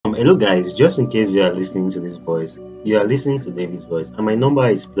Hello guys, just in case you are listening to this voice, you are listening to David's voice, and my number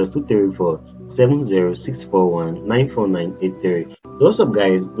is +234 70641 94983. So what's up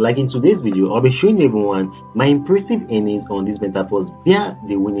guys, like in today's video, I'll be showing everyone my impressive earnings on this Metaforce via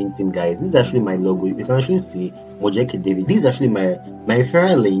the winning team guys. This is actually my logo. You can actually see Muojeke David. This is actually my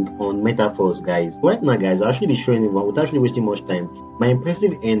referral link on Metaforce guys. Right now guys, I'll actually be showing everyone without actually wasting much time my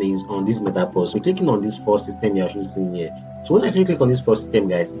impressive earnings on this Metaforce. We're clicking on this first system you're actually seeing here. So when I click on this first system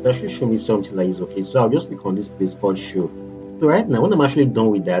guys, it actually show me something like this. Okay, so I'll just click on this place called show. So right now, when I'm actually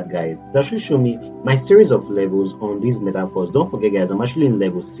done with that guys, it actually show me my series of levels on this Metaforce. Don't forget guys, I'm actually in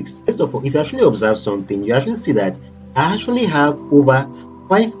level 6. First of all, if you actually observe something, you actually see that I actually have over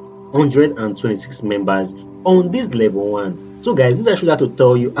 526 members on this level 1. So guys, this is actually how to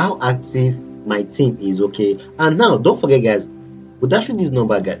tell you how active my team is. Okay, and now don't forget guys, with actually this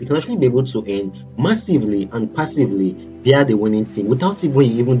number guys, you can actually be able to earn massively and passively via the winning team without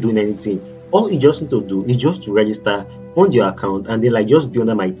even doing anything. All you just need to do is just to register on your account and then like just be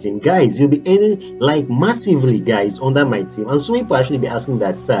under my team guys. You'll be earning like massively guys under my team. And so many people actually be asking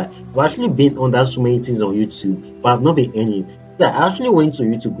that, sir, I've actually been under so many things on YouTube but I've not been earning. So I actually went to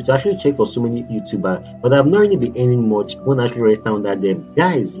YouTube to actually check for so many YouTubers, but I've not really been earning much when I actually register under them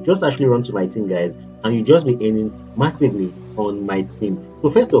guys. You just actually run to my team guys and you just be earning massively on my team. So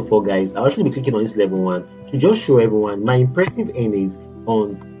first of all guys, I'll actually be clicking on this level 1 to just show everyone my impressive earnings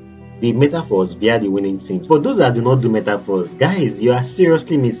on the Metaforce via the winning team. For those that do not do Metaforce guys, you are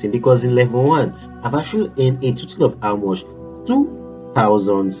seriously missing, because in level 1 I've actually earned a total of how much?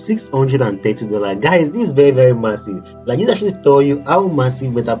 $2,630 guys. This is very massive. Like, this actually tell you how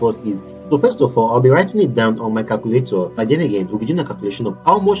massive Metaforce is. So first of all, I'll be writing it down on my calculator, but then again we'll be doing a calculation of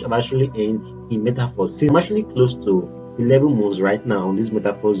how much I've actually earned in Metaforce. See, I'm actually close to 11 months right now on this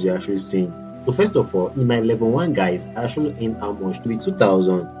Metaforce you're actually seeing. So first of all, in my level 1 guys, I actually earned how much? To be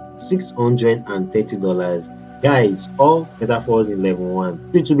 $2,630 guys, all Metaforce in level 1.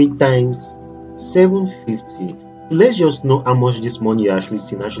 So it will be times 750. So let's just know how much this money you're actually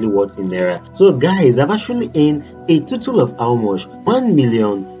seeing actually worth in naira. So guys, I've actually earned a total of how much?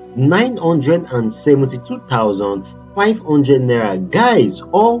 1,972,500 naira guys,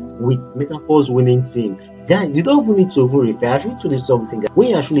 all with Metaforce winning team guys. You don't even need to refer. I actually told you something guys. When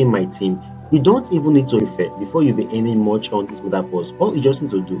you're actually in my team, you don't even need to refer before you be earning much on this Metaforce. All you just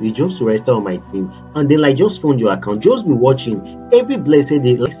need to do is just to register on my team and then like just fund your account. Just be watching every blessed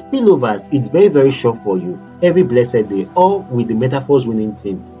day. Like spillovers, it's very short for you every blessed day, all with the Metaforce winning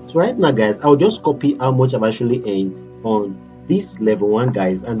team. So right now guys, I'll just copy how much I've actually earned on this level 1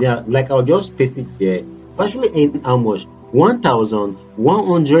 guys, and then like I'll just paste it here. I've actually earned how much?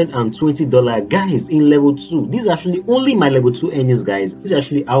 $1,120 guys in level 2. This is actually only my level 2 earnings guys. This is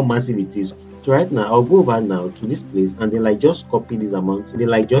actually how massive it is. So right now I'll go over now to this place and then like just copy this amount and then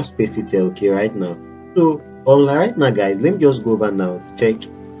like just paste it here. Okay, right now. So right now guys, let me just go over now to check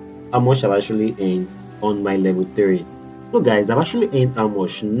how much I've actually earned on my level 3. So guys, I've actually earned how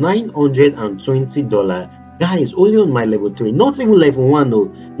much? $920 guys, only on my level 3, not even level 1. No,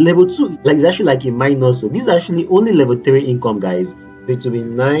 level 2 like it's actually like a minus. So this is actually only level 3 income guys. So it will be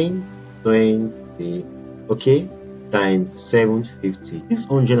 920 okay times 750,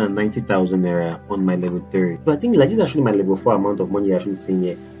 690,000 naira on my level 3. So I think like this is actually my level 4 amount of money you're actually seeing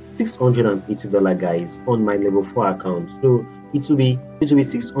here, $680 guys on my level 4 account. So it will be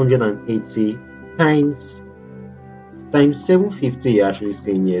 680 times 750 you're actually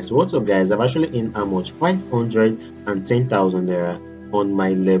seeing here. So what's up guys, I've actually earned how much? 510,000 naira on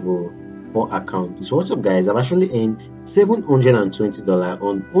my level 4 account. So what's up guys, I've actually earned $720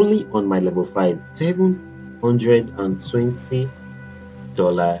 on only on my level 5.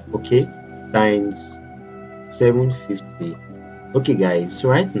 $720 okay times 750. Okay guys, so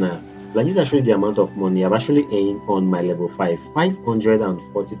right now like this is actually the amount of money I've actually earned on my level 5,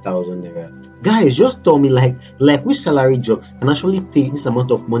 540,000 naira. Guys, just tell me like which salary job can actually pay this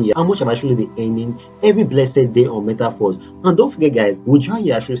amount of money, how much I've actually been earning every blessed day on Metaforce. And don't forget guys, withdrawal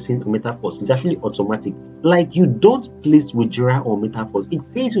you're actually seeing on Metaforce is actually automatic. Like, you don't place withdrawal on Metaforce, it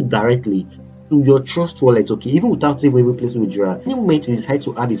pays you directly to your trust wallet. Okay, even without even placing withdrawal. Any moment you decide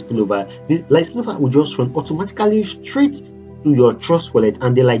to add a spillover, like spillover will just run automatically straight to your trust wallet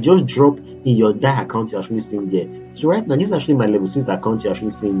and they like just drop in your DAI account you're actually seeing here. So right now this is actually my level 6 account you're actually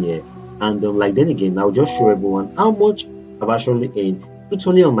seeing here. And like then again I'll just show everyone how much I've actually earned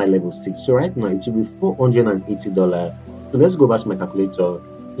totally on my level 6. So right now it will be $480. So let's go back to my calculator.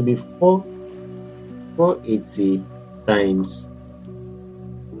 It will be 480 times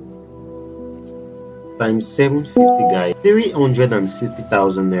times 750, guys,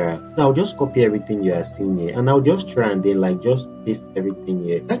 360,000 naira. Now I'll just copy everything you are seeing here, and I'll just try and then like just paste everything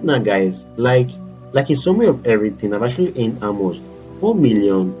here. Right now, guys, like in summary of everything, I've actually earned how much?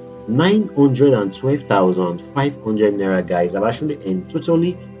 4,912,500 naira, guys. I've actually earned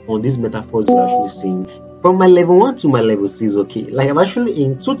totally on this Metaforce you're actually seeing from my level 1 to my level 6. Okay, like I've actually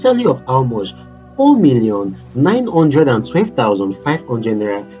earned totally of how much? 4,912,500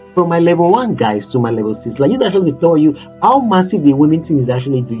 naira from my level 1, guys, to my level 6. Like, this actually tell you how massive the winning team is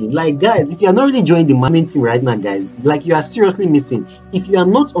actually doing. Like, guys, if you are not really joining the winning team right now, guys, like, you are seriously missing. If you are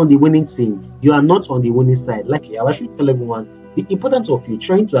not on the winning team, you are not on the winning side. Like, I'll actually tell everyone the importance of you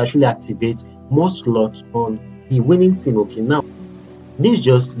trying to actually activate more slots on the winning team. Okay, now this is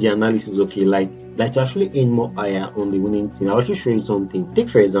just the analysis. Okay, like to actually earn more higher on the winning team, I'll actually show you something. Take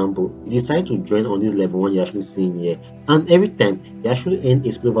for example, you decide to join on this level 1 you're actually seeing here, and every time you actually earn a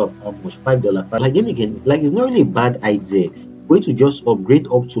spillover of how much? $5. Like, then again, like, it's not really a bad idea for you to just upgrade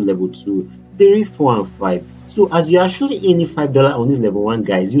up to level 2, 3, 4, and 5. So as you actually earning $5 on this level 1,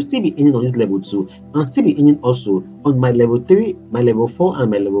 guys, you still be earning on this level 2, and still be earning also on my level 3, my level 4, and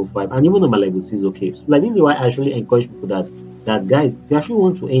my level 5, and even on my level 6. Okay, so like, this is why I actually encourage people that guys, if you actually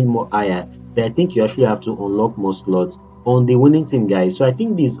want to earn more higher, then I think you actually have to unlock more slots on the winning team, guys. So I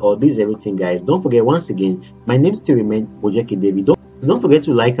think this is everything, guys. Don't forget, once again, my name still remains Muojeke David. Don't forget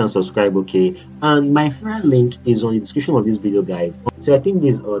to like and subscribe, okay? And my friend link is on the description of this video, guys. So I think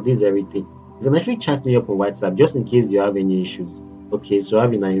this is everything. You can actually chat me up on WhatsApp just in case you have any issues. Okay, so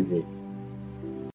have a nice day.